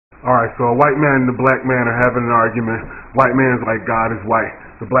Alright, so a white man and a black man are having an argument. White man's like, God is white.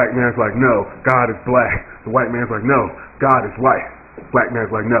 The black man's like, no, God is black. The white man's like, no, God is white. Black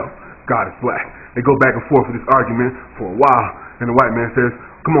man's like, no, God is black. They go back and forth with this argument for a while, and the white man says,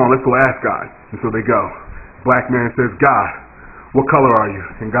 come on, let's go ask God. And so they go. Black man says, God, what color are you?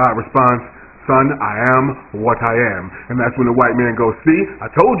 And God responds, son, I am what I am. And that's when the white man goes, see, I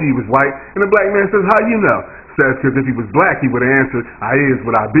told you he was white. And the black man says, how you know? Says, because if he was black, he would have answered, I is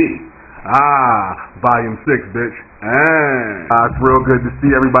what I be. Volume 6, bitch. It's real good to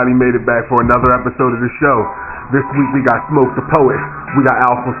see everybody made it back for another episode of the show. This week we got Smoke the Poet. We got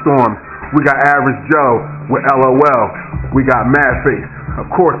Alpha Storm. We got Average Joe with LOL. We got MADFACE. Of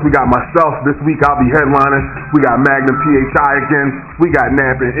course, we got myself. This week I'll be headlining. We got Magnum PHI again. We got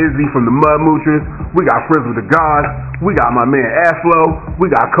Namp and Izzy from the Mud Moochers. We got Frizzle the God. We got my man Aflo. We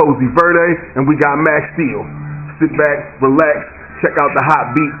got Cozy Verde. And we got Max Steel. Sit back, relax, check out the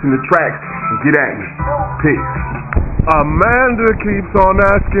hot beats and the tracks, and get at me. Peace. Amanda keeps on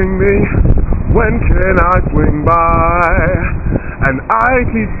asking me, when can I swing by? And I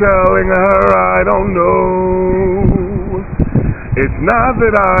keep telling her I don't know. It's not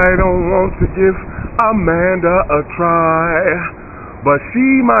that I don't want to give Amanda a try, but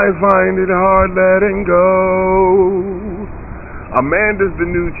she might find it hard letting go. Amanda's the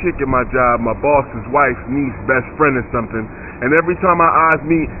new chick at my job, my boss's wife, niece, best friend or something. And every time our eyes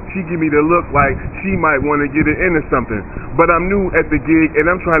meet, she give me the look like she might want to get it into something. But I'm new at the gig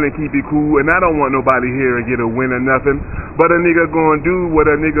and I'm trying to keep it cool, and I don't want nobody here to get a win or nothing. But a nigga gonna do what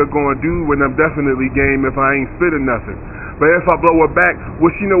a nigga gonna do when I'm definitely game if I ain't spitting nothing. But if I blow her back,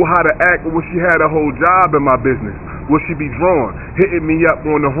 will she know how to act, or will she have a whole job in my business? Will she be drawn, hitting me up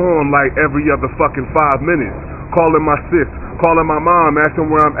on the horn like every other fucking 5 minutes? Calling my sis, calling my mom, asking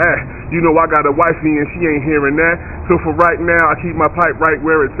where I'm at. You know I got a wifey and she ain't hearing that. So for right now, I keep my pipe right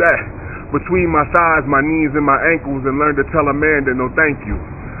where it's at. Between my thighs, my knees, and my ankles, and learn to tell Amanda no thank you.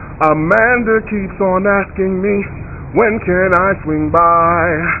 Amanda keeps on asking me, when can I swing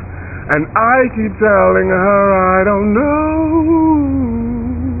by? And I keep telling her I don't know.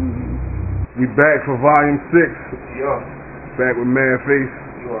 We back for volume 6. Yo. Back with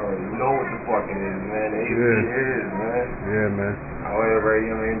MADFACE. You already know what the fuck it is, man. It is, man. Yeah, man. I went already,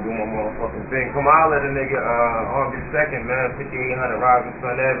 do my motherfucking thing. Come on, let a nigga, August 2nd, man, 5800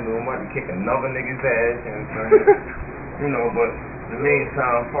 Robinson Avenue. I'm about to kick another nigga's ass, you know what I'm saying? You know, but in the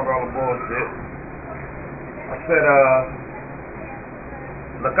meantime, fuck all the bullshit. I said,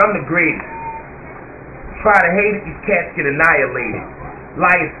 look, I'm the greatest. Try to hate it, these cats get annihilated.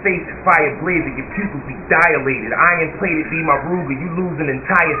 Liar's face is fire blazing, your pupils be dilated. Iron plated be my Ruger, you losing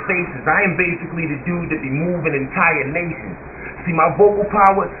entire faces. I am basically the dude that be moving entire nations. See, my vocal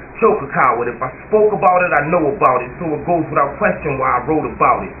power, choke a coward. If I spoke about it, I know about it. So it goes without question why I wrote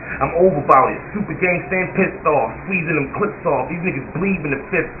about it. I'm over about it. Super gangsta and pissed off. Squeezing them clips off. These niggas bleed in the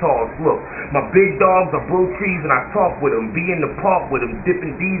fist toss. Look, my big dogs are bro trees and I talk with them. Be in the park with them.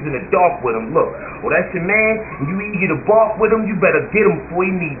 Dipping D's in the dark with them. Look, well that's your man and you eager to bark with him, you better get him before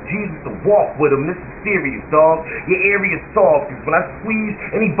you need Jesus to walk with him. This is serious, dog. Your area's soft. Cause when I squeeze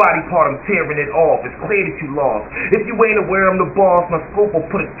any body part, I'm tearing it off. It's clear that you lost. If you ain't aware I'm the boss, my scope will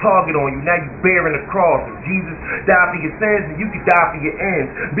put a target on you. Now you bearing the cross. If Jesus died for your sins, then you could die for your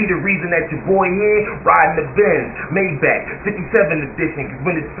ends. Be the reason that your boy here riding the Benz Maybach 57 edition. Cause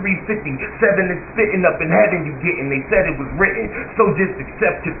when it's 357 is spitting up in heaven you getting. They said it was written. So just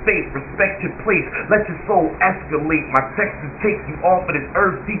accept your fate, respect your place, let your soul escalate. My text will take you off of this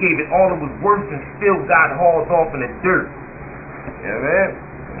earth. He gave it all it was worth and still got hauled off in the dirt. Yeah, man.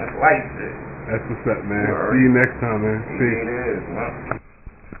 That's life shit. That's what's up, man. See you next time, man. See you. It is, man.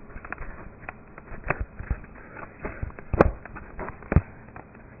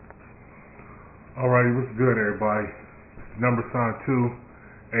 Alrighty, what's good, everybody? Number sign 2,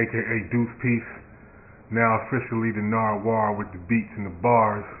 aka Deuce Peace. Now officially the Narwhal with the beats and the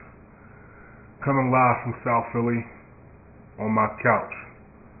bars. Coming live from South Philly on my couch.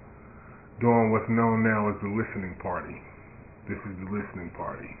 Doing what's known now as the listening party. This is the listening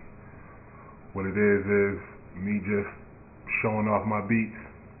party. What it is me just showing off my beats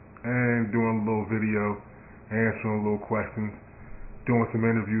and doing a little video, answering a little questions, doing some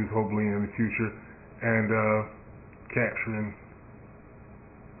interviews hopefully in the future, and capturing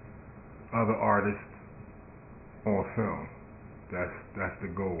other artists on film. That's the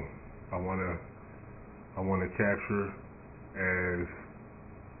goal. I wanna capture as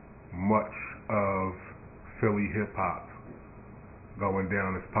much of Philly hip hop going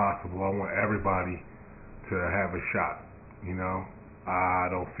down as possible. I want everybody to have a shot, you know. I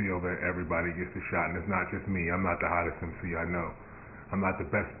don't feel that everybody gets a shot, and it's not just me. I'm not the hottest MC, I know. I'm not the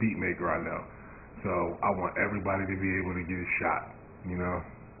best beat maker I know. So I want everybody to be able to get a shot, you know,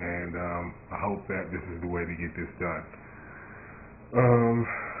 and I hope that this is the way to get this done.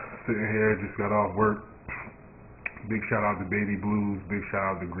 Sitting here, just got off work. Big shout out to Baby Blues, big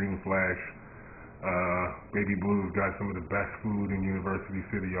shout out to Green Flash. Baby Blues got some of the best food in University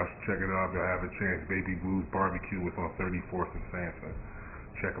City. Y'all should check it out if y'all have a chance. Baby Blues Barbecue is on 34th and Sanford.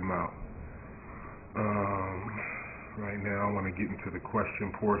 Check them out. Right now I want to get into the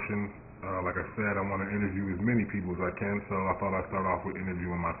question portion. Like I said, I want to interview as many people as I can, so I thought I'd start off with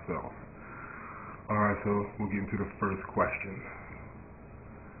interviewing myself. Alright, so we'll get into the first question.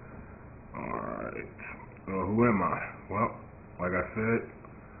 Alright, who am I? Well, like I said,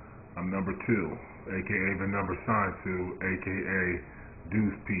 I'm number 2, aka the number signed to, aka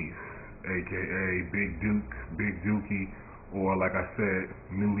Deuce Piece, aka Big Duke, Big Dookie, or like I said,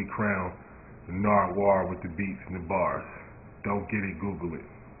 newly crowned, the Nardwar with the beats and the bars. Don't get it, Google it.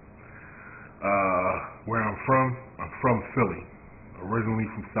 Where I'm from Philly, originally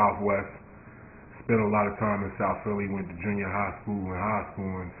from Southwest. Spent a lot of time in South Philly, went to junior high school and high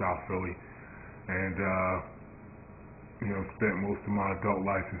school in South Philly, and you know, spent most of my adult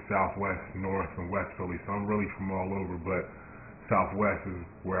life in Southwest, North, and West Philly. So I'm really from all over, but Southwest is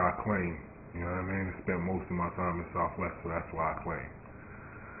where I claim. You know what I mean? I spent most of my time in Southwest, so that's why I claim.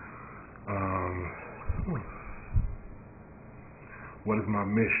 What is my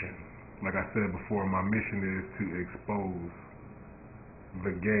mission? Like I said before, my mission is to expose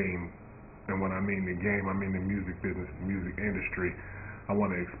the game, and when I mean the game, I mean the music business, the music industry. I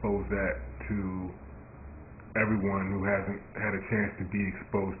want to expose that to everyone who hasn't had a chance to be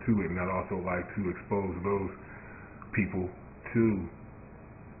exposed to it, and I'd also like to expose those people to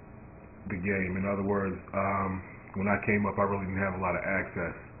the game. In other words, when I came up, I really didn't have a lot of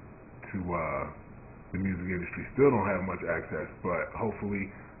access to the music industry. Still don't have much access, but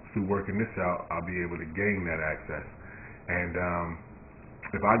hopefully through working this out, I'll be able to gain that access. And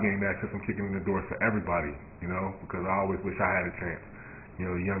if I gain access, I'm kicking in the doors for everybody, you know, because I always wish I had a chance. You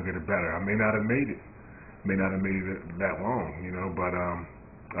know, the younger the better. I may not have made it that long, you know, but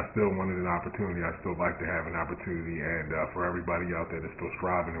I still wanted an opportunity. I still like to have an opportunity, and for everybody out there that's still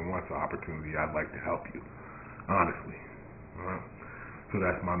striving and wants an opportunity, I'd like to help you, honestly. So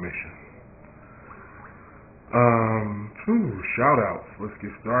that's my mission. Shout outs. Let's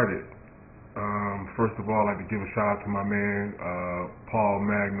get started. First of all, I'd like to give a shout out to my man Paul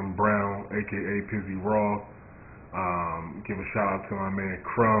Magnum Brown, aka Pizzy Raw. Give a shout out to my man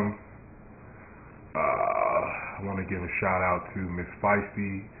Crumb. I want to give a shout out to Miss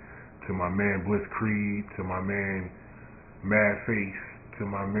Feisty, to my man Bliss Creed, to my man MADFACE, to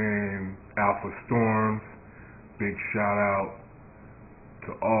my man Alpha STORMZ. Big shout out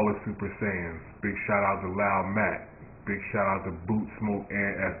to all the Super Saiyans. Big shout out to Loud Matt. Big shout out to Boot Smoke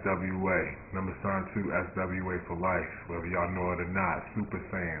and SWA. Number sign 2, SWA for life. Whether y'all know it or not, Super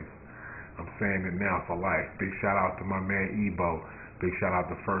Saiyans. I'm saying it now, for life. Big shout out to my man Ebo. Big shout out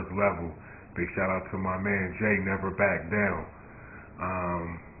to First Level. Big shout out to my man Jay, Never Back Down.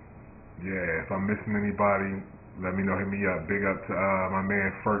 Yeah, if I'm missing anybody, let me know, hit me up. Big up to my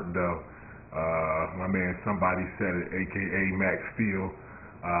man FRIZLE. My man Somebody Said It, aka Max Steel.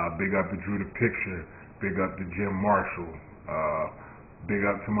 Big up to Drew the Picture. Big up to Jim Marshall. Big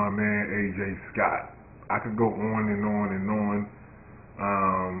up to my man AJ Scott. I could go on and on and on,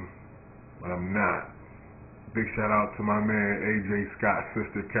 but I'm not. Big shout out to my man AJ Scott's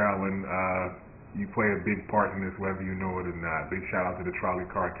sister Carolyn. You play a big part in this, whether you know it or not. Big shout out to the Trolley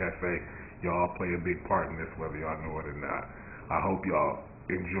Car Cafe. Y'all play a big part in this, whether y'all know it or not. I hope y'all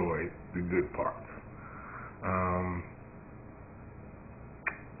enjoy the good parts.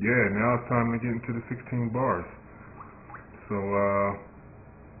 Yeah, now it's time to get into the 16 bars. So,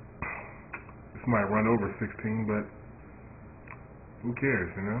 this might run over 16, but who cares,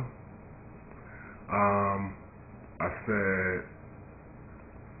 you know? I said,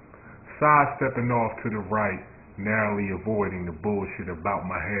 sidestepping off to the right, narrowly avoiding the bullshit about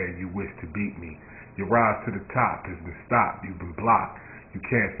my head. You wish to beat me. Your rise to the top has been stopped. You've been blocked. You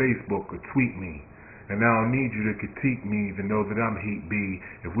can't Facebook or tweet me. And I don't need you to critique me to know that I'm Heat B.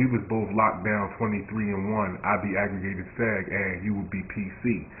 If we was both locked down 23-1, I'd be aggregated SAG and you would be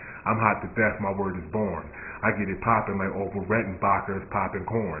PC. I'm hot to death, my word is born. I get it poppin' like Oprah Rettenbacher's poppin'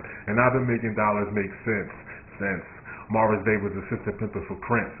 corn. And I've been making dollars make sense. Morris Day was assistant pimper for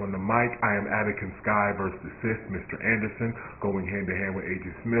Prince. On the mic, I am Atticus Sky versus Sis, Mr. Anderson, going hand to hand with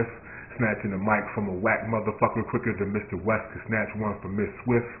Agent Smith. Snatching the mic from a whack motherfucker quicker than Mr. West could snatch one from Miss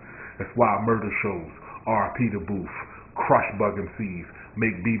Swift. That's why murder shows, R.P. the Booth, crush bug MCs,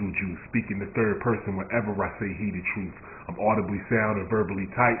 make Beetlejuice, speaking the third person whenever I say he the truth. I'm audibly sound and verbally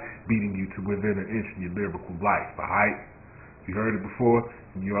tight, beating you to within an inch of your lyrical life. Alright? If you heard it before,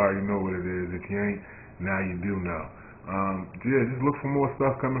 you already know what it is. If you ain't, now you do know. Yeah, just look for more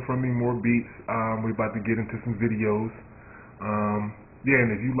stuff coming from me, more beats. We're about to get into some videos. Yeah,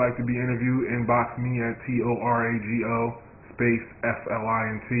 and if you'd like to be interviewed, inbox me at TORAGO space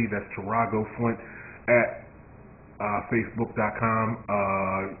FLINT. That's Torago Flint at Facebook.com.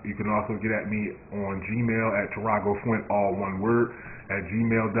 You can also get at me on Gmail at Torago Flint, all one word, at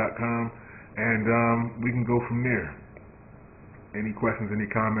gmail.com. And we can go from there. Any questions,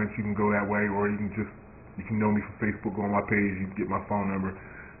 any comments, you can go that way, or you can know me from Facebook, go on my page, you can get my phone number,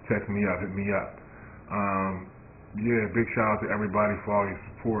 text me up, hit me up. Yeah, big shout out to everybody for all your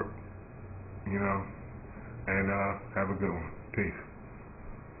support, you know, and have a good one. Peace.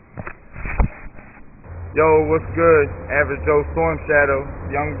 Yo, what's good? Average Joe Storm Shadow,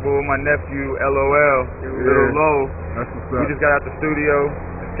 Young Bull, my nephew, LOL, Little Low. That's what's up. We just got out the studio,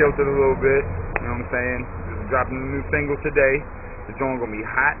 just killed it a little bit, you know what I'm saying? Just dropping a new single today. The joint gonna be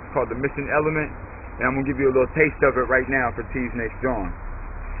hot, it's called The Missing Element, and I'm gonna give you a little taste of it right now for T's next joint.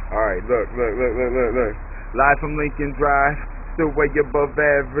 Alright, look. Live from Lincoln Drive, still way above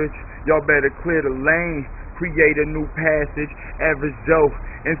average. Y'all better clear the lane, create a new passage. Average Joe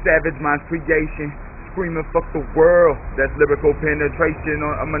and Savage Mind's creation, screaming fuck the world. That's lyrical penetration.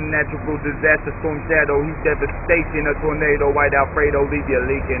 I'm a natural disaster, storm shadow. He's devastation, a tornado, white Alfredo, leave you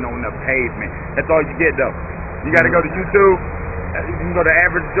leaking on the pavement. That's all you get though. You gotta go to YouTube. You can go to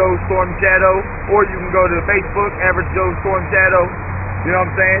Average Joe Storm Shadow, or you can go to Facebook, Average Joe Storm Shadow. You know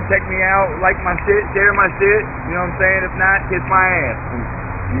what I'm saying? Check me out, like my shit, share my shit. You know what I'm saying? If not, kiss my ass.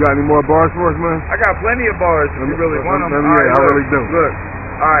 You got any more bars for us, man? I got plenty of bars if you really want them. Yeah, I really do. Look,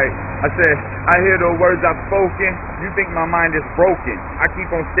 alright. I said, I hear the words I've spoken. You think my mind is broken. I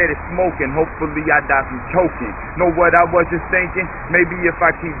keep on steady smoking. Hopefully I die from choking. Know what I was just thinking? Maybe if I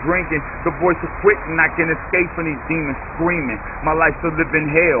keep drinking, the voice will quit and I can escape from these demons screaming. My life's a living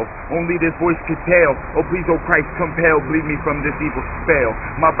hell. Only this voice could tell. Oh please, oh Christ, compel, bleed me from this evil spell.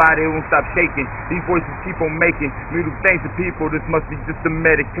 My body won't stop shaking. These voices keep on making me do things to people. This must be just a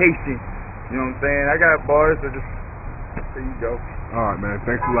medication. You know what I'm saying? I got bars, so just there you go. Alright, man.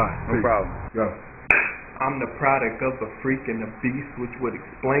 Thanks a lot. No problem. Go. I'm the product of a freak and a beast, which would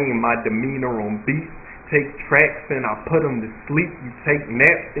explain my demeanor on beats. Take tracks and I put them to sleep. You take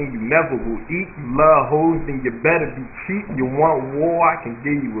naps and you never will eat. You love hoes and you better be cheap. You want war, I can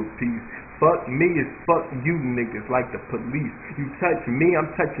give you a piece. Fuck me is fuck you niggas like the police. You touch me,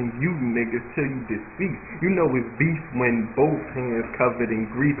 I'm touching you niggas till you deceased. You know it's beef when both hands covered in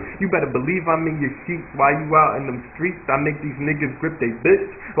grease. You better believe I'm in your sheets while you out in them streets. I make these niggas grip they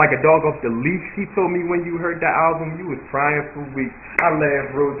bitch like a dog off the leash. She told me when you heard the album you was crying for weeks. I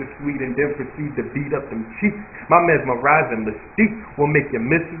laughed, rode the sweet and then proceed to beat up them cheeks. My mesmerizing mystique will make your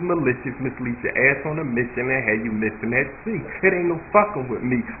missus malicious, mislead your ass on a mission and have you missing at sea. It ain't no fucking with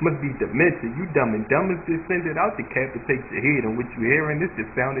me, must be dementia. You dumb and dumb as just send it out, decapitate your head, and what you hearing, this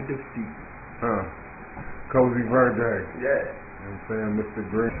just sounded defeat. Cozy VERDE. Yeah. You know what I'm saying, Mr.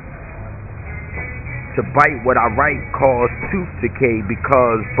 Green. To bite what I write cause tooth decay,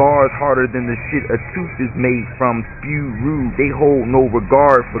 because bars harder than the shit a tooth is made from. Spew rude, they hold no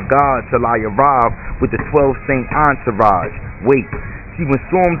regard for God till I arrive with the 12 Saint entourage. Wait, see when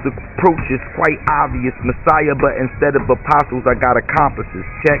storms approach it's quite obvious Messiah, but instead of apostles I got accomplices.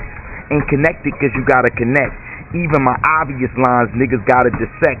 Check. Ain't connected cause you gotta connect. Even my obvious lines niggas gotta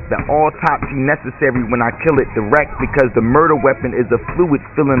dissect. The autopsy necessary when I kill it direct, because the murder weapon is a fluid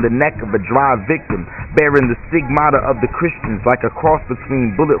filling the neck of a dry victim, bearing the stigmata of the Christians like a cross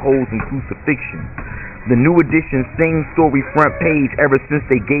between bullet holes and crucifixion. The new edition same story front page ever since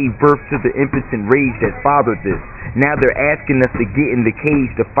they gave birth to the impotent rage that fathered this. Now they're asking us to get in the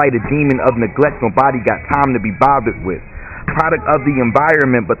cage to fight a demon of neglect nobody got time to be bothered with. Product of the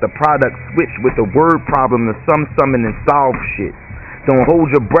environment, but the product switched with a word problem to summon and solve shit. Don't hold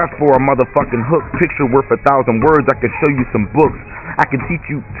your breath for a motherfucking hook. Picture worth 1,000 words. I can show you some books. I can teach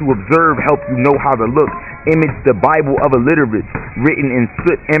you to observe, help you know how to look. Image the Bible of illiterates, written in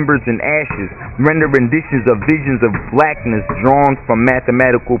soot, embers, and ashes. Render renditions of visions of blackness drawn from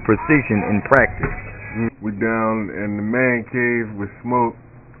mathematical precision in practice. We down in the man cave with Smoke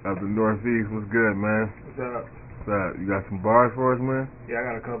of the Northeast. What's good, man? What's up? What's up? You got some bars for us, man? Yeah, I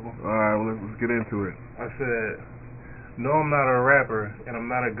got a couple. Alright, well, let's get into it. I said, no, I'm not a rapper, and I'm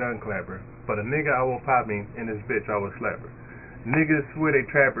not a gun clapper, but a nigga I will pop me, and this bitch I will slap her. Niggas swear they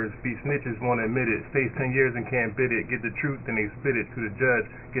trappers, be snitches, won't admit it, face 10 years and can't bid it, get the truth and they spit it to the judge,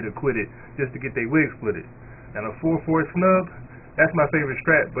 get acquitted, just to get their wig split it. And a 4-4 snub, that's my favorite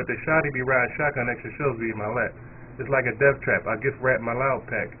strap, but the shotty be riding shotgun extra shells be in my lap. It's like a death trap. I gift wrap my loud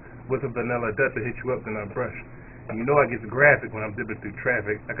pack with a vanilla death to hit you up, then I brush. And you know I get graphic when I'm dipping through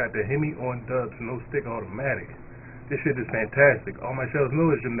traffic. I got the Hemi on dubs, no stick automatic. This shit is fantastic. All my shells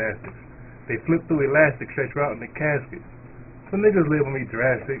know it's gymnastics. They flip through elastic, stretch out in the casket. Some niggas label me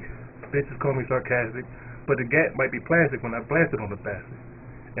drastic. Bitches call me sarcastic. But the gap might be plastic when I blast it on the bastard.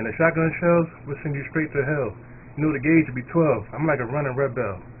 And the shotgun shells will send you straight to hell. You know the gauge will be 12. I'm like a running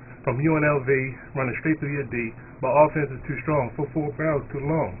rebel. From UNLV, running straight through your D. My offense is too strong. 4 barrels too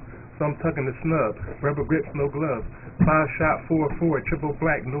long. So I'm tucking the snub. Rubber grips, no gloves. 5-shot, 4-4, triple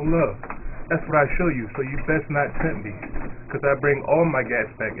black, no love. That's what I show you, so you best not tempt me. Cause I bring all my gas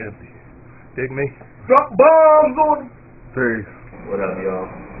back empty. Dig me? Drop bombs on him. Peace. What up, y'all?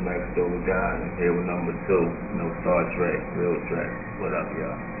 Max Dola God, and here with number 2. No Star Trek, real track. What up,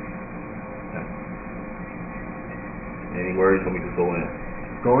 y'all? Any words for me to go in?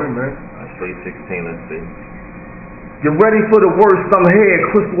 Go in, man. Straight 16, let's see. You're ready for the worst, I'm here,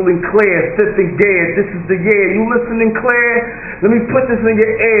 crystal and clear, fifth and gear, this is the year, you listening clear? Let me put this in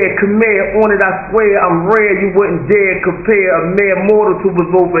your ear, Khmer, on it I swear, I'm rare, you wouldn't dare compare a mere mortal to what's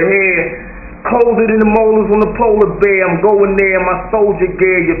over here. Colder than the molars on the polar bear, I'm going there, my soldier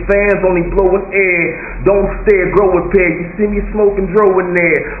gear, your fans only blowing air, don't stare, grow a pair, you see me smoking dro in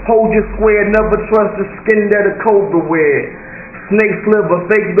there, hold your square, never trust the skin that a cobra wear. Snake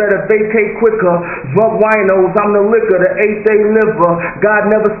sliver, fake better, vacate quicker. Drunk winos, I'm the liquor, the 8-day liver. God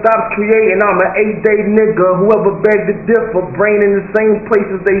never stops creating, I'm an 8-day nigga. Whoever begged to differ, brain in the same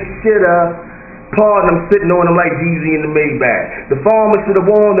places they shitter. Pardon, I'm sitting on them like Yeezy in the Maybach. The farmer should have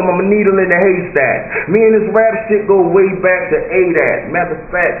warned them, I'm a needle in the haystack. Me and this rap shit go way back to ADAT. Matter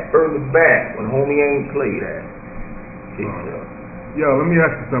of fact, further back, when homie ain't played that. Yo, let me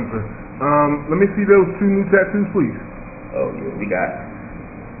ask you something. Let me see those 2 new tattoos, please. Oh yeah, we got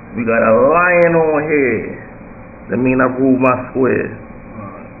a lion on here. That mean I rule my square.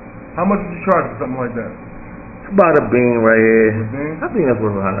 How much did you charge for something like that? It's about a bean right here. A bean? I think that's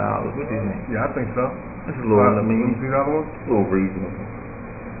worth $100. What do you think? Yeah, I think so. That's a little, Let me see the other one. a little reasonable.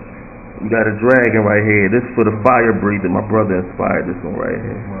 We got a dragon right here. This for the fire breathing. My brother inspired this one right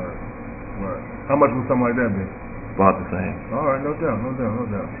here. Right. How much would something like that be? About the same. Alright, no doubt.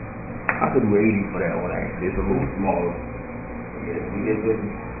 I could do 80 for that one, actually. It's a little smaller. Yeah, we get busy.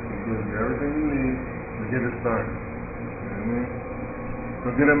 Gives you everything you need to get it started. You know what I mean?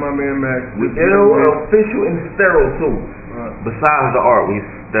 So get at my man Max. We official and sterile too. Besides the art, we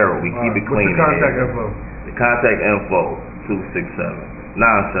sterile. We keep it clean. What's the contact info? The contact info,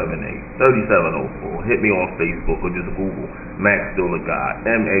 267-978-3704. Hit me on Facebook or just Google Max Dola God,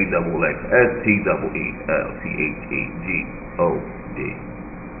 MAXXSTEELTHEGOD.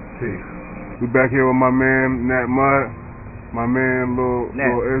 Peace. We back here with my man Nat Mud, my man Lil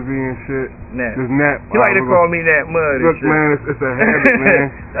Izzy and shit. Nat. This Nat. You like to call me Nat Mud and Look, shit. man, it's a habit,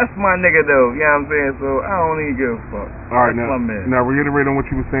 man. That's my nigga though, you know what I'm saying? So I don't even give a fuck. Alright, That's my man. now reiterate on what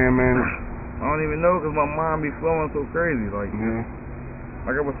you were saying, man. I don't even know because my mind be flowing so crazy. Like I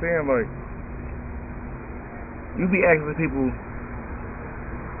was saying, like, you be asking people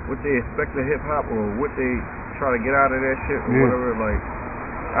what they expect of hip-hop or what they try to get out of that shit or whatever, like,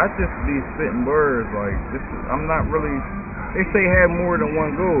 I just be spitting words, like, I'm not really, they say have more than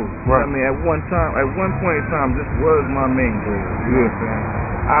one goal. Right. I mean, at one point in time, this was my main goal. You know what I'm saying?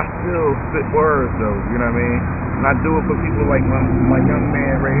 I still spit words, though, you know what I mean? And I do it for people like my young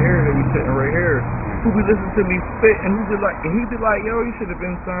man right here that be sitting right here, who be listening to me spit, and he be like, yo, you should have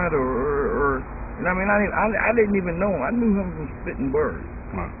been signed, or you know what I mean? I didn't even know him. I knew him from spitting words.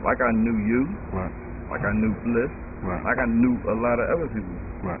 Right. Like I knew you. Right. Like I knew Bliss. Right. Like I knew a lot of other people.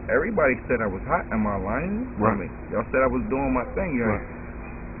 Right. Everybody said I was hot. Am I lying? Right. I mean, y'all said I was doing my thing. You know? Right.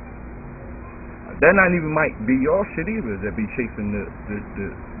 That not even might be y'all shit either that be chasing the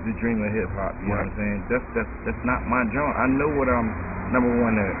dream of hip hop. You know what I'm saying? That's not my joint. I know what I'm number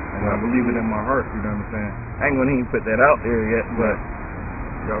one at, and I believe it in my heart. You know what I'm saying? I ain't gonna even put that out there yet, but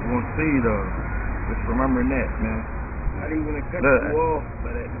y'all gonna see though. Just remember that, man. Not even to cut you off,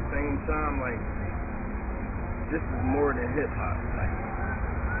 but at the same time, like, this is more than hip hop. Like,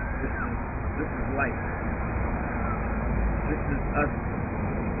 this is life. This is us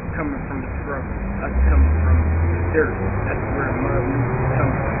coming from the struggle, us coming from the dirt. That's where the mud music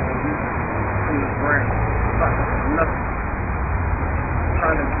comes from the ground. Starting from nothing,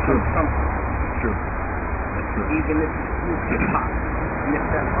 trying to become something. True. Even if it's through hip hop, and if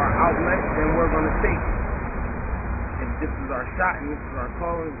that's our outlet, then we're gonna take it. If this is our shot and this is our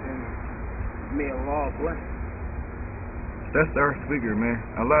calling, then may Allah bless. That's our speaker, man.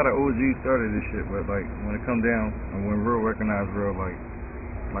 A lot of OGs started this shit, but like when it come down and when real recognize real,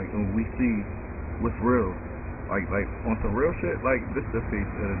 like when we see what's real, Like on some real shit, like this the face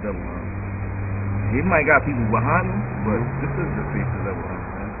of the devil, man. He might got people behind him, but this is the face of the devil,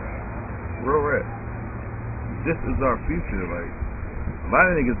 man. Real rap. This is our future, like a lot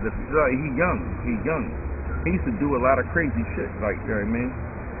of niggas like he young. He used to do a lot of crazy shit, like, you know what I mean?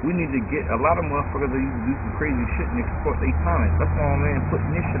 We need to get a lot of motherfuckers that used to do some crazy shit and exploit their talent. That's why my man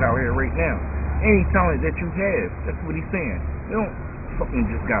putting this shit out here right now. Any talent that you have, that's what he's saying. You don't fucking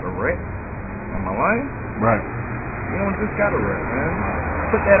just gotta rap. Am I lying? Right. You don't just gotta rap, man.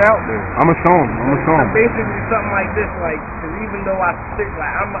 Put that out there. I'm a song. Basically something like this, like, cause even though I spit,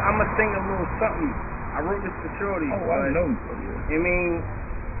 like, I'ma sing a little something. I wrote this for Shorty. Oh, I know. I mean,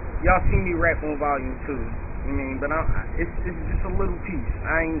 y'all see me rap on volume 2. I mean, but it's just a little piece.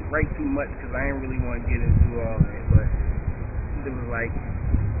 I ain't write too much because I ain't really want to get into all that. But it was like,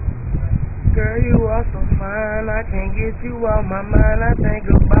 girl, you are so fine, I can't get you off my mind. I think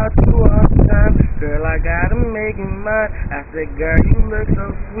about you all the time. Girl, I gotta make you mine. I said, girl, you look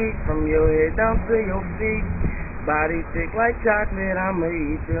so sweet from your head down to your feet. Body thick like chocolate, I'ma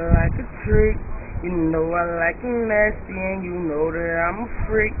eat you like a treat. You know I like you nasty and you know that I'm a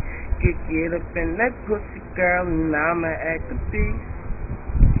freak. Get up in that pussy, girl, and I'ma act a beast.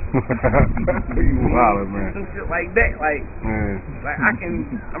 You wild, man. Some shit like that, like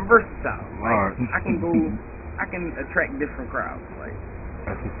I'm versatile. Like, I can attract different crowds. Like,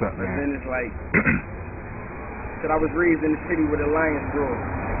 that's what's up, man. But then it's like, cause I was raised in the city with a lion's roar.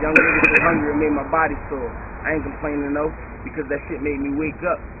 Young niggas so hungry, it made my body sore. I ain't complaining though, because that shit made me wake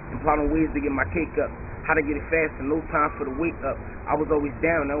up and plot on ways to get my cake up. How to get it fast and no time for the wake up. I was always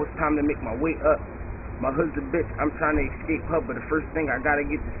down, now it's time to make my way up. My hood's a bitch, I'm trying to escape her, but the first thing I gotta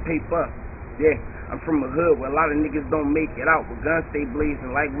get this paper. Yeah, I'm from a hood where a lot of niggas don't make it out, but guns stay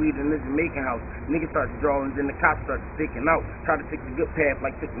blazing like weed in this Jamaican house. Niggas start drawing, then the cops start sticking out. Try to take the good path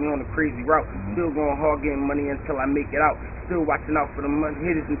like took me on a crazy route. Still going hard getting money until I make it out. Still watching out for the money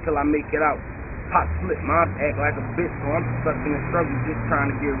hitters until I make it out. Pop slip, mom act like a bitch, so I'm stuck in the struggle just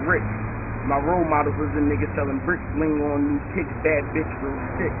trying to get rich. My role model was a nigga selling bricks, bling on new kicks, bad bitch, real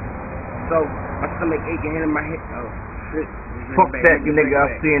sick. So, my stomach aching, hitting my head. Oh, shit. Fuck that nigga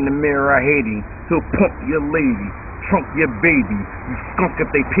I see in the mirror, I hate him. He'll pump your lady, trunk your baby. You skunk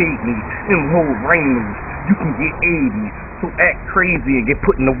if they paid me. Them whole raining, you can get 80. So act crazy and get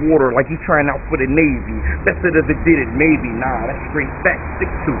put in the water like you trying out for the Navy. Best it if it did it, maybe. Nah, that's straight fact,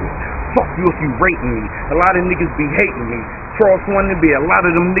 stick to it. Fuck you if you rating me. A lot of niggas be hating me. Cross one to be a lot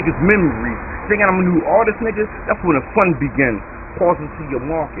of them niggas' memories. Thinking I'm a new artist, niggas, that's when the fun begins. Pause into your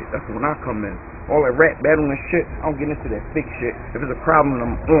market, that's when I come in. All that rap battling shit, I don't get into that fake shit. If it's a problem,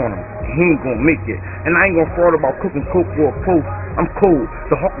 I'm on him. He ain't gonna make it. And I ain't gonna fraud about cooking coke for a post. I'm cold.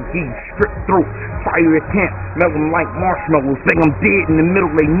 The hawk will give you strip throat. Fire your tent, melt them like marshmallows. Think I'm dead in the middle,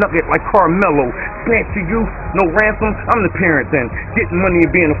 they nugget like Carmelo. Snatch to you, no ransom, I'm the parent then. Getting money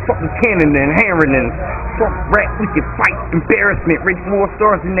and being a fucking cannon then, hammering then. Fuck rap, we can fight. Embarrassment, rated 4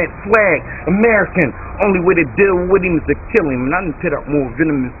 stars in that flag. American, only way to deal with him is to kill him. And I done put out more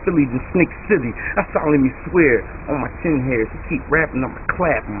venom in Philly than Snake City. I solemnly swear on my chin hairs. You keep rapping, I'ma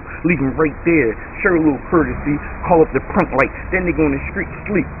clap him. Leave him right there. Show a little courtesy. Call up the prunk like that nigga on the street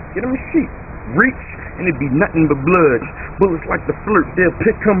sleep. Get him a sheet. Reach, and it be nothing but blood. Bullets like the flirt, they'll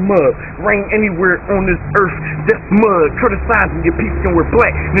pick him up. Rain anywhere on this earth, that's mud. Criticizing your peeps can wear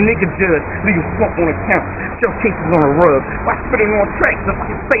black. The nigga judge, leave a slump on the count. Shell cases on a rug. Why spit it on tracks if I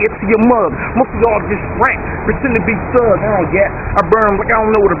can say it to your mug? Most of y'all just rap, pretend to be thug. I don't get, I burn like I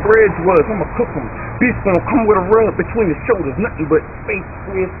don't know where the bridge was. I'ma cook them. Beef gonna come with a rub between the shoulders. Nothing but space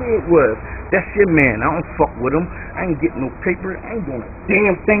where it said was. That's your man, I don't fuck with him. I ain't getting no paper, I ain't doing a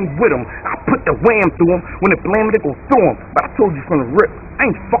damn thing with him. I put the wham through him, when it blam it, go through him. But I told you from the rip,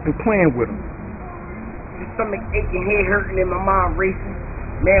 I ain't fucking playing with him. Your stomach aching, head hurting, and my mind racing.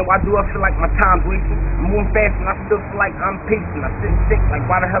 Man, why do I feel like my time's wasting? I'm moving fast and I still feel like I'm pacing. I sit and think, like,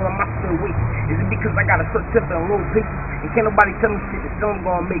 why the hell am I still waiting? Is it because I got a short temper and low patience? And can't nobody tell me shit that still I'm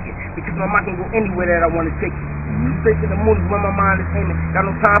gonna make it? Because my mind can go anywhere that I wanna take it. Straight to the moon is where my mind is aiming. Got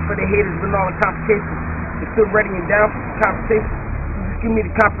no time for the haters, but all the complications. You're still ready and down for the conversation. Give me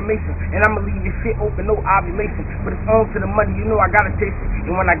the confirmation, and I'ma leave your shit open, no ovulation. But it's on to the money, you know I gotta taste it.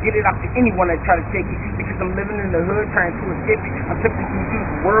 And when I get it, out to anyone that try to take it, because I'm living in the hood, trying to escape it. I'm tempted to use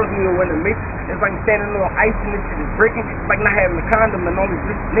the world, you know, when it makes it. It's like standing on ice and this shit is breaking. It's like not having a condom and all this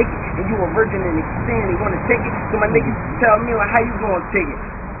bitch naked, and you a virgin and they saying they wanna take it. So my niggas tell me, like, how you gonna take it?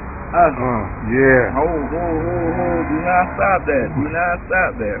 Yeah. Hold. Do not stop that. Do not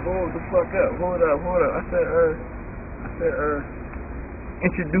stop that. Hold the fuck up. Hold up. I said,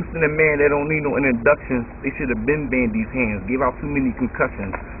 Introducing a man that don't need no introductions. They should have been banned these hands. Gave out too many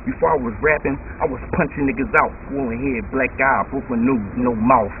concussions. Before I was rapping, I was punching niggas out. Swollen head, black eye, broken nose, no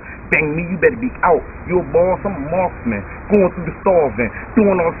mouth. Bang me, you better be out. You a boss, I'm a marksman. Going through the starving,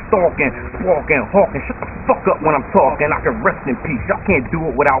 doing all stalking, sparking, hawking. Shut the fuck up when I'm talking. I can rest in peace. Y'all can't do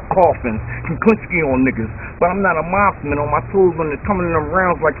it without coughing. Can clinch on niggas, but I'm not a marksman. On my toes when they're coming in them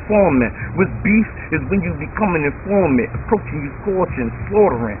rounds like foreman. With beef is when you becoming informant, approaching you scorching,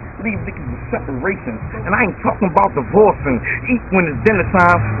 slaughtering. Leave niggas with separations, and I ain't talking about divorcing. Eat when it's dinner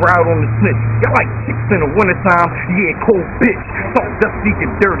time, ride on the snitch. Y'all like chicks in the wintertime, yeah, cold bitch. Talk dusty,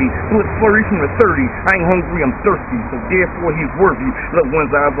 get dirty. Split flurry from the 30. I ain't hungry, I'm thirsty, so therefore he's worthy. Little one's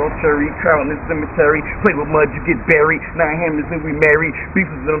eyes all cherry, crowd in the cemetery. Play with mud, you get buried. 9 hammers and we married. Beef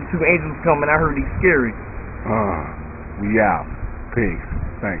with them 2 angels coming, I heard he's scary. We out. Peace.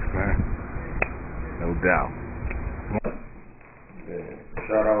 Thanks, man. No doubt. Yeah.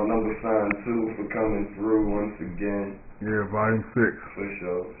 Shout out number sign 2 for coming through once again. Yeah, volume 6. For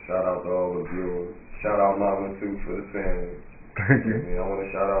sure. Shout out to all the viewers. Shout out Mama 2 for the sandwich. Thank you. I want to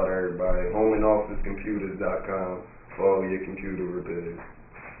shout out everybody. HomeandOfficeComputers.com for all your computer repairs.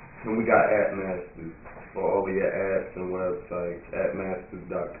 And we got AppMasters for all of your apps and websites.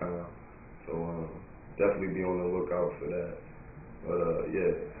 AppMasters.com. So definitely be on the lookout for that. But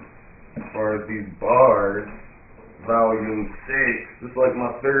yeah, as far as these bars, volume 6, it's like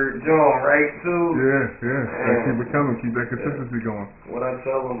my 3rd joint, right? Too. Yeah. Keep it coming. Keep that consistency going. What I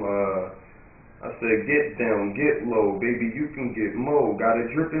tell them, I said, get down, get low, baby, you can get mo. Got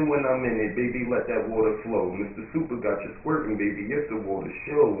it dripping when I'm in it, baby, let that water flow. Mr. Super got you squirting, baby, it's the water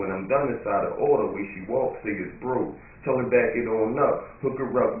show. When I'm done, it's out of order, way she walks, say it's broke. Tell her back it on up, hook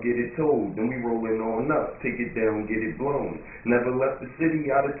her up, get it towed. Then we rolling on up, take it down, get it blown. Never left the city,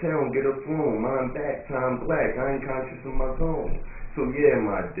 out of town, get her flown. Mine back, time black, I ain't conscious of my zone. So yeah,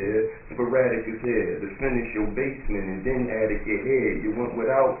 my dear, sporadic is here to finish your basement and then add it your head. You went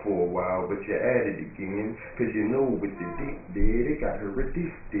without for a while, but you added again, cause you know what the dick did, it got her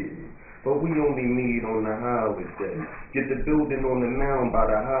addicted. But we only meet on the holiday. Get the building on the mound by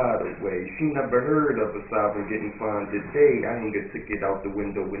the hideaway. She never heard of a sovereign getting fined today. I hang a ticket out the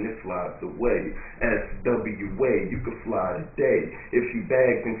window when it flies away. SWA, you could fly today. If she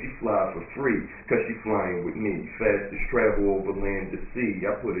bags, then she fly for free, cause she flying with me. Fastest travel over land to sea.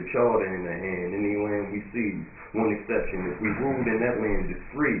 I put a charter in her hand, any land we see. One exception, if we ruled and that land is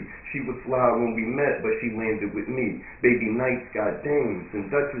free. She was fly when we met, but she landed with me. Baby Knights got dames,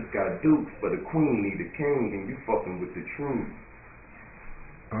 and Duchess got dukes, but a queen need a king, and you fucking with the truth.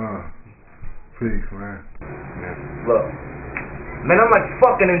 Peace, man. Look, man, I'm like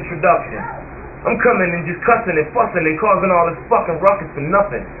fucking introduction. I'm coming and just cussing and fussing and causing all this fucking ruckus for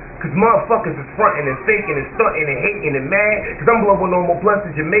nothing. Cause motherfuckers is fronting and faking and stunting and hating and mad. Cause I'm blowing on more blunts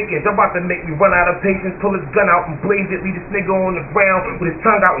than Jamaicans. I'm about to make me run out of patience, pull his gun out and blaze it. Leave this nigga on the ground with his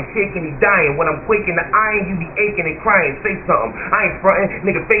tongue out and shaking, he dying. When I'm quaking the iron, you be aching and crying. Say something, I ain't fronting,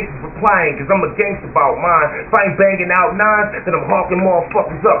 nigga face is replying. Cause I'm a gangster about mine. If I ain't banging out 9s, then I'm hawking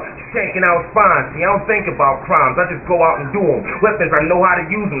motherfuckers up, shanking out spines. See, I don't think about crimes, I just go out and do them. Weapons, I know how to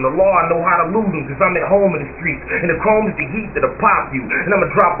use them. The law, I know how to lose them. Cause I'm at home in the streets. And the chrome is the heat that'll pop you. And I'ma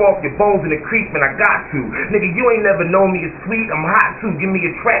drop off your bones in the creek, man, I got to. Nigga, you ain't never known me as sweet, I'm hot too. Give me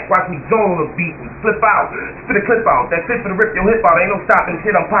a track, watch me zone on the beat and flip out. Spit a clip out, that clip for the rip your hip out. Ain't no stopping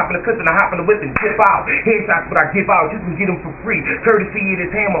shit, I'm popping the clip and I hop in the whip and dip out. Headshots, but I give out, you can get them for free. Courtesy of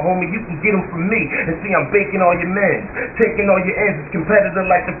this hammer, homie, you can get them from me. And see, I'm baking all your men, taking all your ends. It's competitor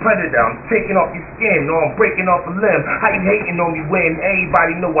like the predator. I'm taking off your skin, no, I'm breaking off a limb. How you hating on me when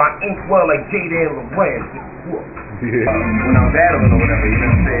everybody know I ink well like Jada and Lorenz? Yeah. When I'm battling or whatever, you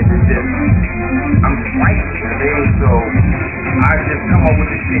know what I'm saying? It's just, I'm just writing, you know what I mean? So I just come up with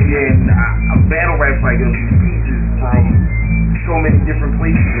this shit here, and I battle rap like these pieces from so many different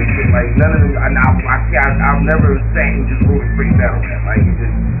places and shit. Like none of them, I've never sat and just wrote a straight battle rap. Like it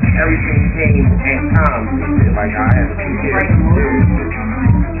just everything came at times and shit. Like I had to be here.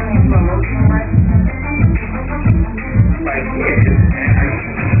 Like yeah,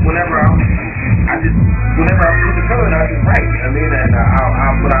 whenever I put the color, I just write. I mean, and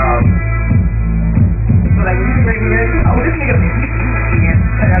I'll put out. So like, you bring me in, oh, this nigga be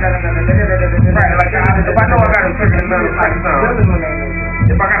right, like, if I know I got a certain amount of prep time,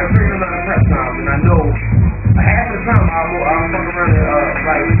 if I got a certain amount of prep time, and I know half of the time I'll fuck around and,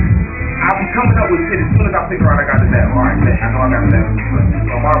 like, I'll be coming up with shit as soon as I figure out I got the battle. Alright, man, I know I got the battle.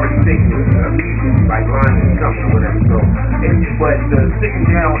 So I'm already thinking of like lines and coming or whatever. So, but the sitting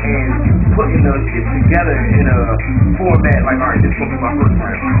down and putting the shit together in a format like, alright, this is gonna be my first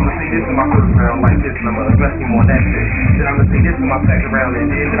round. this in my first round like this, and I'm gonna address him on that shit. Then I'm gonna say this in my second round,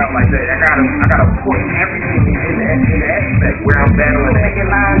 and end it out like that. I gotta put everything in the aspect where I'm battling,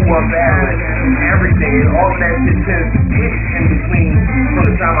 who I'm battling, everything, and all of that shit tends to switch in between from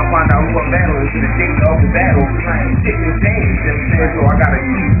the time I find out who I'm battling to the date of the battle. Shit can change, you know what I'm saying? So I gotta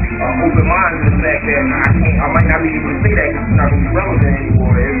keep open mind to the fact that I might not be able to say that because it's not gonna be relevant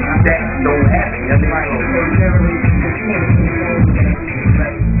anymore. If that don't happen, you know what I mean?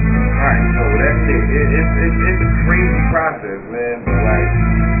 Alright, so that's it. It's a crazy process, man, but like,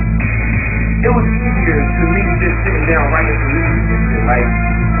 it was easier to me just sitting down writing solutions and shit. Like,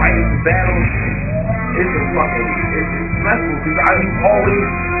 writing some battles, it's stressful because I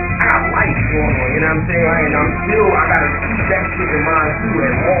got life going on, you know what I'm saying? And I gotta keep that shit in mind too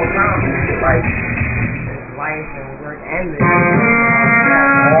at all times and shit. Like, Life and work and the all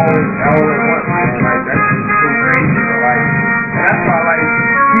at once, man. Like, that's just so crazy, but like, and that's why, like,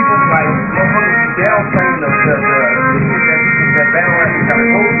 people, like, motherfuckers be downplaying the shit that battle rappers gotta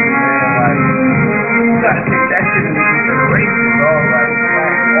go through, man. Like, you gotta take that shit into consideration, dog. Like,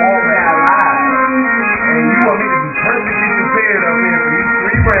 all that live. And you want me to be perfectly prepared up here for these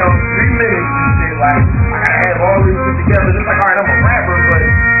 3 rounds, 3 minutes and shit. Like, I gotta have all this shit together. Just like, alright, I'm a rapper, but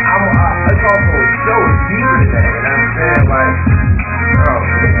it's also a show. It's deeper than that, you know what I'm saying? Like,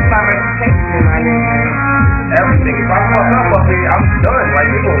 it's my reputation, my nigga. Everything. If I fuck up here, I'm done. Like,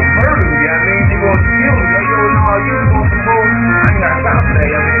 they gonna murder me, you know what I mean? They gonna kill me. Like, yo, no, you was on some road. I ain't got time for that,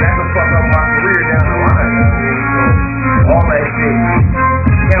 you know what I mean? That could fuck up my career down the line, you know what I mean? So, all that shit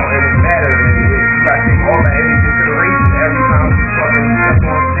count and it matters. And you gotta take all that into consideration every time you fucking step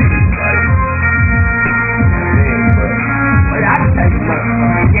on stage. Like, you know what I mean? But I tell you what,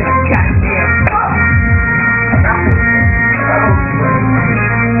 get a goddamn fuck.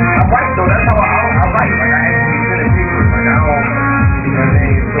 I write though, that's how I write. Like, I actually send it papers. Like, I don't, you know what I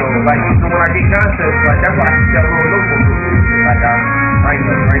mean? So, like, so when I get concepts, like, that's why I keep that little notebook with me. Like, I write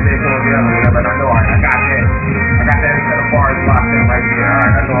there, going down, or whatever, and I know I got that. I got that set of bars locked in right there.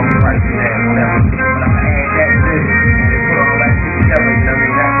 Alright, I know I'm gonna write that, whatever. But I'm gonna add that to this, and put all that shit together, you know what I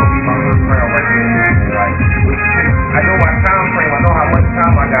mean? That's gonna be my first round right there. Like, I know my time frame, I know how much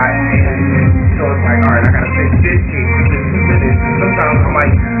time I got, and so it's like, alright, I gotta fix this shit, keep it 2 minutes. Sometimes I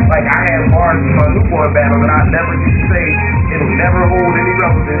might, like, I have bars in my newborn battle that I never used to say. It'll never hold any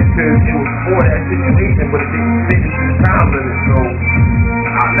relevance because it was for that situation, but it didn't fit into the time limit, so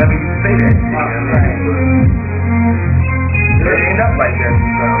I'll never used to say that. You know what I mean? It end up like that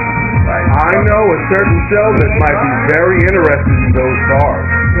sometimes. Like, I know a certain show that might be very interested in those bars.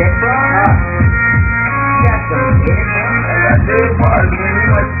 That's it, bars, man. We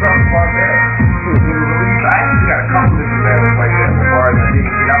like to talk about that. I actually got a couple different battles like that with bars I didn't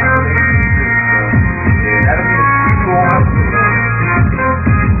get out of the shit. So, yeah, that'll be a cool one.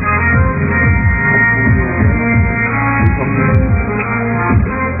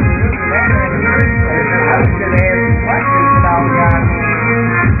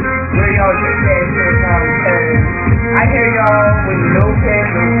 Where y'all get that shit from? I hear y'all with no pen,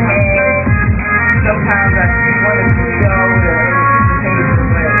 no pad. Sometimes I see one of the show the paper,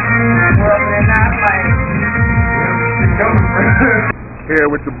 but more often than not, like. Here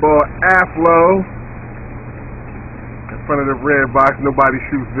with the boy Aflo. In front of the red box. Nobody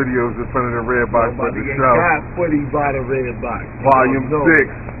shoots videos in front of the red box but the show. Got footy by the red box. Volume 6.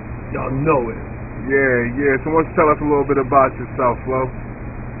 Y'all know it. Yeah. So why don't you tell us a little bit about yourself, Flo?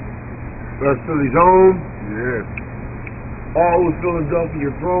 West Philly's home. Yeah. All of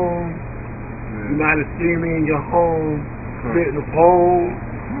Philadelphia grown. United Stealing in your home. Spitting the pole.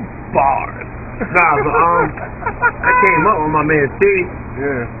 Bars. Nah, but I came up with my man T.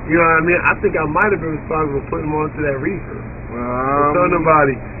 Yeah. You know what I mean? I think I might have been responsible for putting him onto that reefer. Tell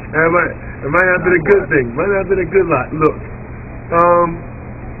nobody. It might not have been a good thing. It might not have been a good lot. Look.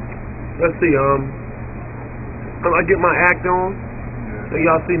 Let's see. I get my act on. So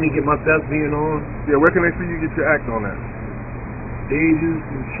y'all see me get my thespian on. Yeah, where can they see you get your act on that? Stages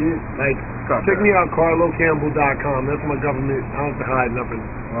and shit. Like, check me out, CarloCampbell.com. That's my government. I don't have to hide nothing.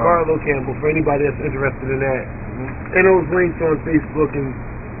 Carlo Campbell, for anybody that's interested in that. And those links on Facebook and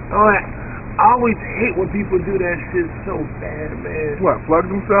all that. I always hate when people do that shit so bad, man. What, plug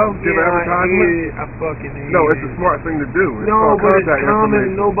themselves? Give advertisement? I fucking hate it. No, it's a smart thing to do. No, but it's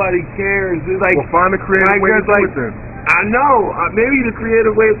common. Nobody cares. It's like, well, find a creative way to do it then. I know. Maybe the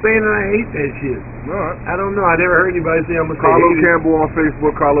creative way of saying that I hate that shit. Alright. I don't know. I never heard anybody say I'm gonna say Carlo Campbell on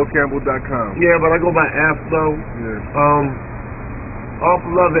Facebook, CarloCampbell.com. Yeah, but I go by Aflo. Yeah. All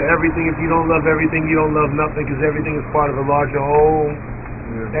for love of everything. If you don't love everything, you don't love nothing, because everything is part of a larger whole.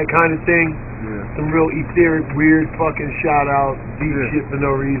 Yeah. That kind of thing. Yeah. some real etheric, weird fucking shout outs, deep shit for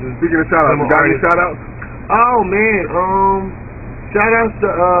no reason. Speaking of shout outs, you got any shout outs? Oh man, shout outs to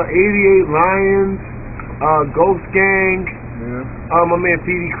 88 Lions, Ghost Gang, my man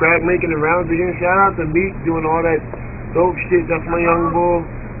PD Crack making the rounds again. Shout out to Meek doing all that dope shit. That's my young boy.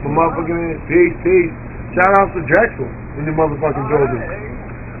 My motherfucking peace. Shout out to Drexel in the motherfucking building.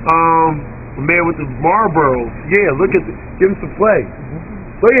 The man with the Marlboros. Yeah, look at give him some play.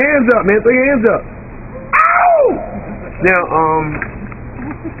 Throw your hands up, man. Throw your hands up. Ow! Now,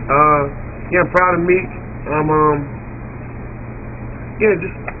 yeah, I'm proud of Meek. Yeah,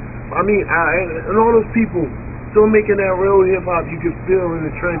 just, I mean, and all those people still making that real hip hop you can feel in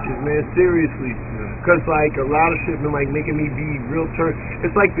the trenches, man. Seriously. Because, like, a lot of shit been, like, making me be real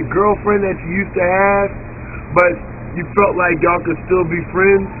It's like the girlfriend that you used to have, but you felt like y'all could still be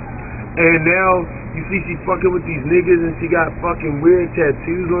friends. And now you see she fucking with these niggas and she got fucking weird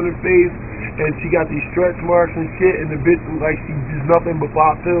tattoos on her face and she got these stretch marks and shit and the bitch was like she does nothing but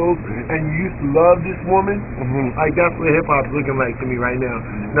pop pills and you used to love this woman. Like that's what hip hop's looking like to me right now.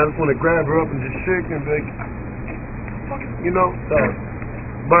 And I just want to grab her up and just shake and be like, you know? So,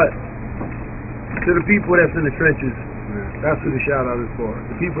 but to the people that's in the trenches, that's who the shout out is for.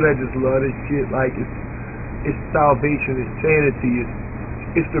 The people that just love this shit, like it's salvation, it's sanity,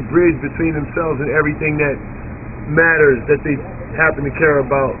 it's the bridge between themselves and everything that matters that they happen to care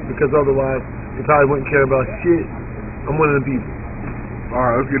about, because otherwise they probably wouldn't care about shit. I'm one of them people.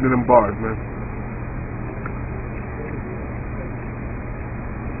 Alright, let's get to them bars, man.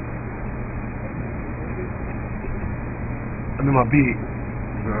 I'm in my beat.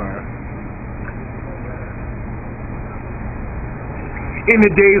 Alright. In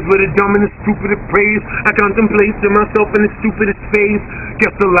the days where the dumb and the stupid are praised, I contemplate myself in the stupidest phase. Guess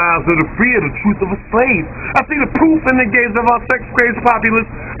the lies of the free are the truth of a slave. I see the proof in the gaze of our sex-crazed populace.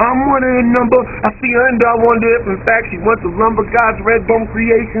 I'm one of the number. I see her and I wonder if in fact she wants to lumber God's red bone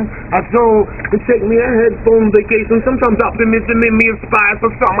creation. I zone and take me a headphone vacation. Sometimes optimism in me inspires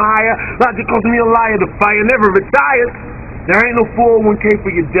for something higher. Logic calls me a liar. The fire never retires. There ain't no 401k for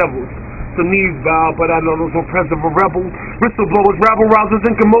your devils. Some knees bow, but I know those oppressive are rebels, whistleblowers, rabble rousers,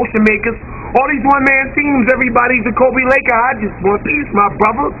 and commotion makers. All these one-man teams, everybody's a Kobe Laker. I just want peace, my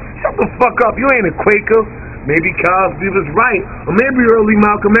brother. Shut the fuck up, you ain't a Quaker. Maybe Cosby was right, or maybe early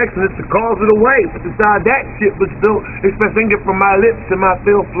Malcolm X, and it's the cause of the way. But besides that shit was built, expect anger from my lips and my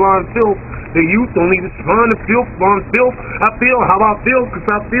filth, flawn filth. The youth don't even respond to filth, flawn filth. I feel how I feel, cause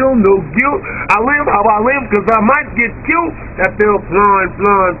I feel no guilt. I live how I live, cause I might get killed. That filth, flawn.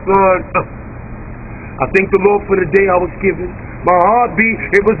 I thank the Lord for the day I was given. My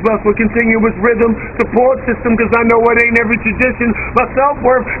heartbeat, it was blessed with continuous rhythm. Support system, cause I know it ain't every tradition. My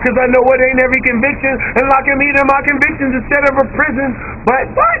self-worth, cause I know it ain't every conviction. And locking me to my convictions instead of a prison. But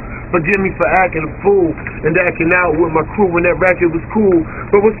forgive me for acting a fool and acting out with my crew when that racket was cool.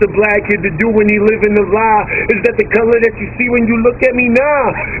 But what's the black kid to do when he living the lie? Is that the color that you see when you look at me now?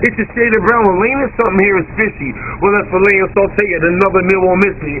 It's a shade of brown lane or something here is fishy. Well, that's for laying saute it, another meal won't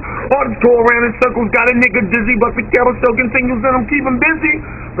miss me. All this go around in circles, got a nigga dizzy, but the camera still continues and I'm keeping busy.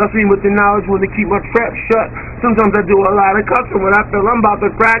 Bless me with the knowledge when they keep my trap shut. Sometimes I do a lot of cussing when I feel I'm about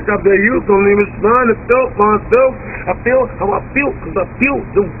to crack up. Their youth don't even respond to filth on filth. I feel how I feel, cause I feel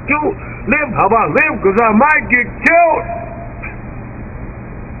the guilt. Live how I live, cause I might get killed.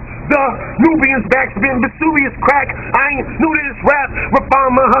 The Nubians backspin Vesuvius crack. I ain't new to this rap.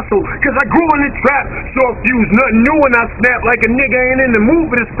 Refine my hustle, cause I grew in the trap. Short fuse, nothing new when I snap like a nigga ain't in the mood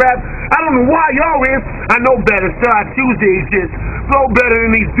for this crap. I don't know why y'all is. I know better, so I choose to exist. Flow better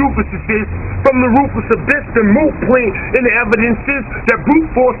than these doofuses is. From the ruthless abyss to moot point in the evidences that brute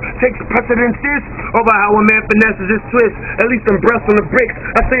force takes precedences over how a man finesses his twist. At least I'm breast on the bricks.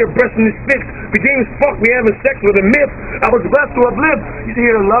 I say a breast in his fix. The game's fucked me having sex with a myth. I was blessed to have lived. You see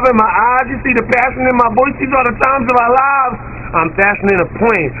the love in my eyes. You see the passion in my voice. These are the times of our lives. I'm fashioning a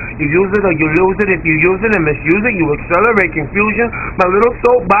plane. You use it or you lose it. If you use it and misuse it, you accelerate confusion. My little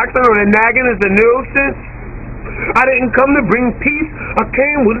soapbox under the nagging is the nuisance. I didn't come to bring peace. I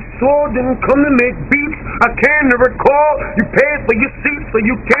came with a sword, didn't come to make beats. I came to record. You paid for your seats, so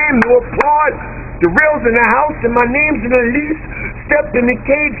you came to applaud. The rails in the house and my name's in the lease. Step in the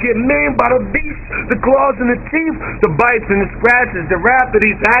cage, get maimed by the beast. The claws and the teeth, the bites and the scratches, the rap of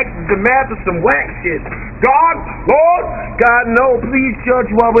these actions, the math of some whack shit. God, Lord, God, no, please judge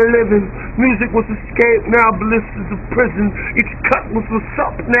while we're living. Music was escape, now bliss is a prison. Each cut was what's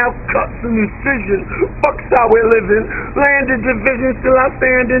up, now cuts and incision. Fuck's how we're living. Land of division, still I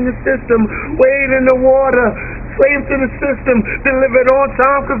stand in the system. Wade in the water. Slave to the system, delivered on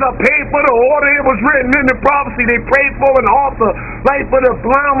time cause I paid for the order. It was written in the prophecy, they prayed for an author. Light for the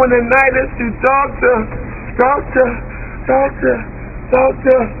blind when the night is too dark to.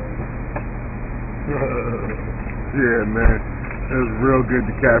 Yeah, man. It was real good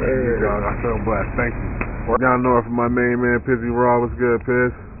to capture you, dog. I felt blessed. Thank you. Y'all know it from my main man, Pizzy Raw. What's good,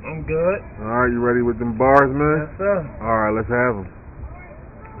 Piz? I'm good. Alright, you ready with them bars, man? Yes, sir. Alright, let's have them.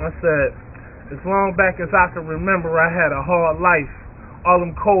 I said, as long back as I can remember, I had a hard life. All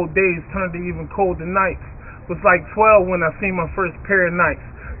them cold days turned to even colder nights. Was like 12 when I seen my first pair of Nikes.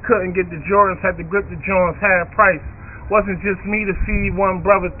 Couldn't get the Jordans, had to grip the Jordans, half price. Wasn't just me to feed one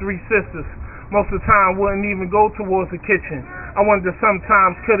brother, 3 sisters. Most of the time wouldn't even go towards the kitchen. I wonder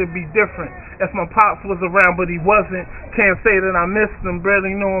sometimes could it be different if my pops was around but he wasn't. Can't say that I missed him,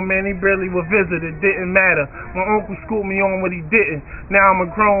 barely know him, man, he barely was visited. Didn't matter, my uncle schooled me on what he didn't. Now I'm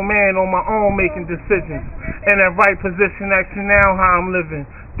a grown man on my own making decisions. In that right position, asking now how I'm living.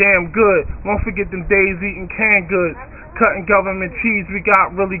 Damn good, won't forget them days eating canned goods. Cutting government cheese, we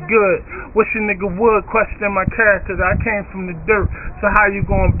got really good. Wish a nigga would question my character. I came from the dirt, so how you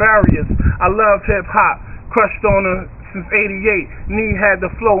gonna bury us? I love hip-hop, crushed on her since 88. Knee had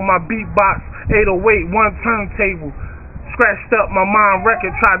the flow, my beatbox, 808, one turntable. Scratched up my mind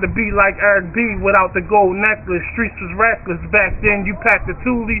record, tried to be like Eric B without the gold necklace. Streets was reckless back then, you packed the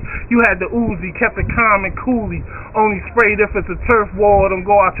Thule, you had the Uzi, kept it calm and coolly. Only sprayed if it's a turf war, don't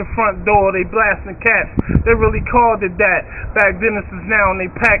go out your front door, they blasting cats. They really called it that. Back then this is now and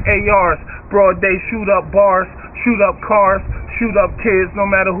they pack ARs. Broad day, shoot up bars, shoot up cars, shoot up kids, no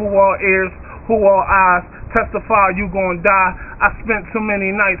matter who all ears, who all eyes. Testify you gon' die. I spent so many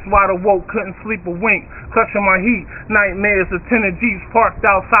nights wide awoke, couldn't sleep a wink, clutching my heat. Nightmares of 10 Jeeps parked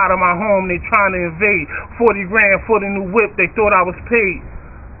outside of my home, they trying to invade. 40 grand for the new whip, they thought I was paid.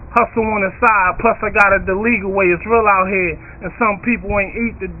 Hustle on the side, plus I got it the legal way, it's real out here. And some people ain't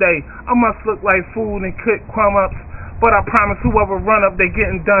eat today. I must look like food and cook crumb ups, but I promise whoever run up, they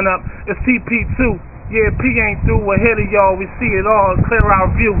getting done up. It's TP2. Yeah, P ain't through ahead of y'all, we see it all, clear our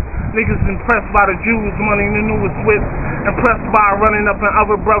view. Niggas impressed by the Jews, money in the newest whips. Impressed by running up in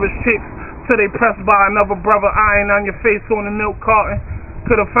other brothers' chicks, till they pressed by another brother eyeing on your face on the milk carton.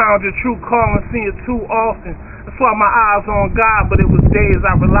 Could've found your true calling, seen it too often. That's why my eyes on God, but it was days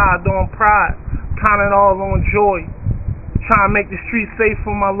I relied on pride, counting all on joy. Trying to make the streets safe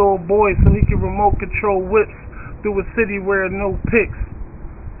for my little boy so he can remote control whips through a city where no pics.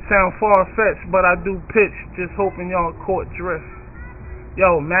 Sound far-fetched, but I do pitch, just hoping y'all caught drift.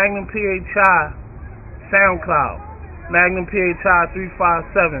 Yo, Magnum PHI, SoundCloud, Magnum PHI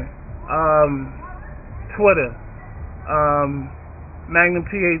 357, Twitter, Magnum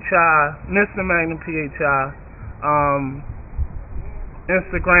PHI, Mr. Magnum PHI,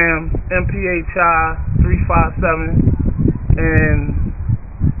 Instagram, MPHI 357, and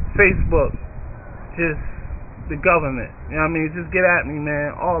Facebook, just the government, you know what I mean? Just get at me,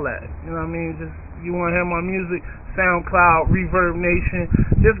 man, all that, you know what I mean? Just, you want to hear my music, SoundCloud, Reverb Nation,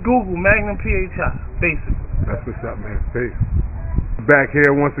 just Google Magnum PHI, basically. That's what's up, man. Peace. Back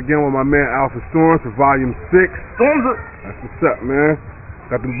here once again with my man Alpha Storms for Volume 6. STORMZ. That's what's up, man.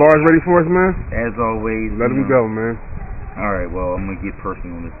 Got them bars ready for us, man? As always. Let them go, man. Alright, well, I'm going to get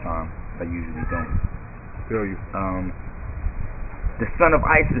personal this time. I usually don't. Feel you. The son of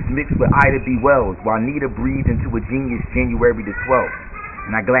ISIS mixed with Ida B. Wells, while Nita breathed into a genius January the 12th.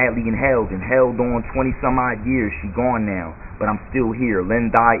 And I gladly inhaled and held on 20-some-odd years. She gone now, but I'm still here.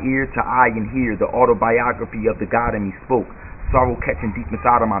 Lend thy ear to eye and hear. The autobiography of the God in me spoke. Sorrow catching deep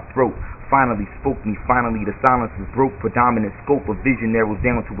inside of my throat. Finally spoke me, finally the silence was broke. Predominant scope of vision narrows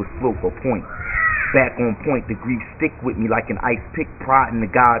down to a slope or point. Back on point, the grief stick with me like an ice pick. Pride in the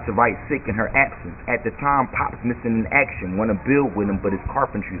God to write sick in her absence. At the time, Pop's missing in action. Wanna build with him, but his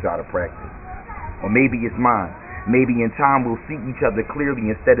carpentry's out of practice. Or maybe it's mine. Maybe in time we'll see each other clearly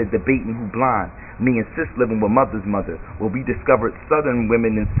instead of debating who blind. Me and sis living with mother's mother. Where we discovered southern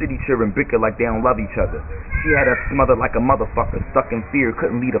women in city cheering bicker like they don't love each other. She had us smothered like a motherfucker, stuck in fear.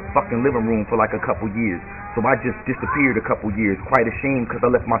 Couldn't leave a fucking living room for like a couple years. So I just disappeared a couple years. Quite ashamed cause I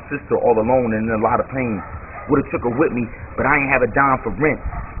left my sister all alone and in a lot of pain. Would've took her with me, but I ain't have a dime for rent.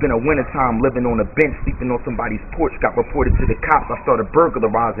 Spent a wintertime living on a bench, sleeping on somebody's porch. Got reported to the cops. I started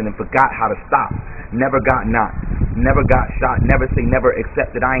burglarizing and forgot how to stop. Never got knocked, never got shot. Never say never,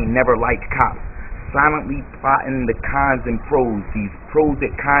 except that I ain't never liked cops. Silently plotting the cons and pros. These pros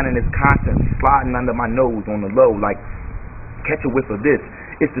that con and is constantly sliding under my nose on the low like catch a whiff of this.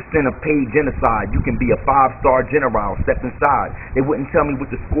 It's the sin of paid genocide. You can be a 5-star general, step inside. They wouldn't tell me what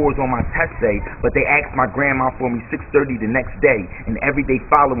the scores on my test say, but they asked my grandma for me 6:30 the next day, and every day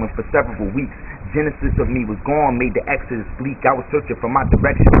following for several weeks. Genesis of me was gone, made the exodus bleak. I was searching for my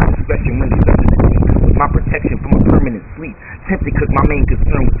direction, my discretion when they started to speak was my protection from a permanent sleep. Tempted cause my main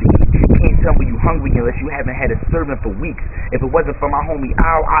concern was to eat. Can't tell me you hungry unless you haven't had a servant for weeks. If it wasn't for my homie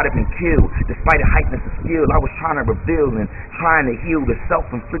Al, I'd have been killed. Despite a heightened of skill, I was trying to reveal and trying to heal the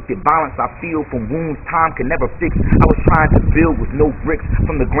self-inflicted violence I feel from wounds time can never fix. I was trying to build with no bricks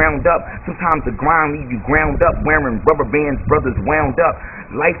from the ground up. Sometimes the grind leave you ground up, wearing rubber bands, brothers wound up.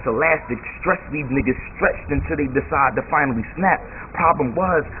 Life's elastic, stress leave niggas stretched until they decide to finally snap. Problem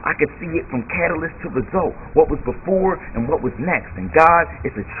was, I could see it from catalyst to result. What was before and what was next. And God,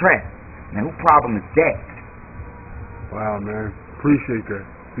 it's a trap. Now, whose problem is that? Wow, man. Appreciate that.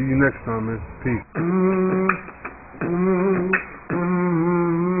 See you next time, man. Peace.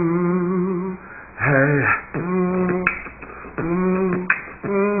 Hey.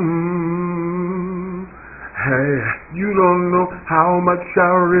 Hey, you don't know how much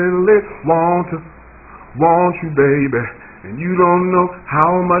I really want you, baby. And you don't know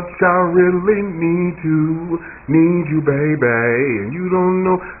how much I really need you, baby. And you don't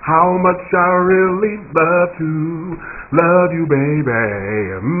know how much I really love you, baby.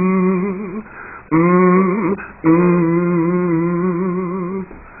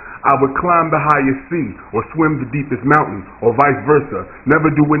 I would climb the highest sea or swim the deepest mountain or vice versa. Never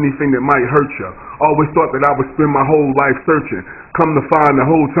do anything that might hurt you. Always thought that I would spend my whole life searching. Come to find the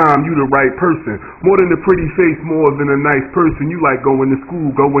whole time you the right person. More than a pretty face, more than a nice person. You like going to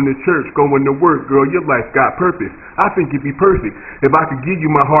school, going to church, going to work. Girl, your life got purpose. I think it'd be perfect if I could give you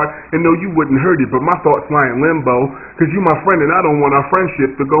my heart and know you wouldn't hurt it. But my thoughts lie in limbo, cause you my friend and I don't want our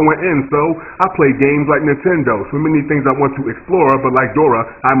friendship to go and end. So I play games like Nintendo. So many things I want to explore, but like Dora,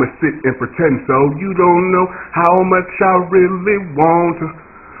 I'ma sit and pretend. So you don't know how much I really want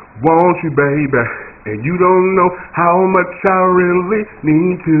you, baby. And you don't know how much I really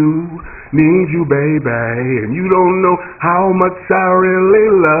need you, baby. And you don't know how much I really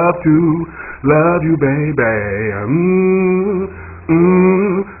love you, baby.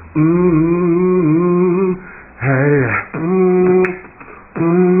 Hey.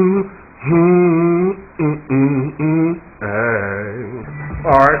 Hey.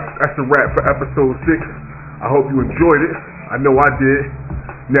 Alright, that's a wrap for episode 6. I hope you enjoyed it. I know I did.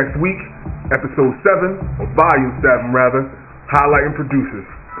 Next week, episode 7, or volume 7 rather, highlighting producers.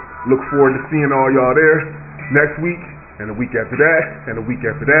 Look forward to seeing all y'all there next week, and the week after that, and the week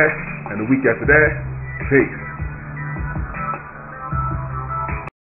after that, and the week after that. Peace.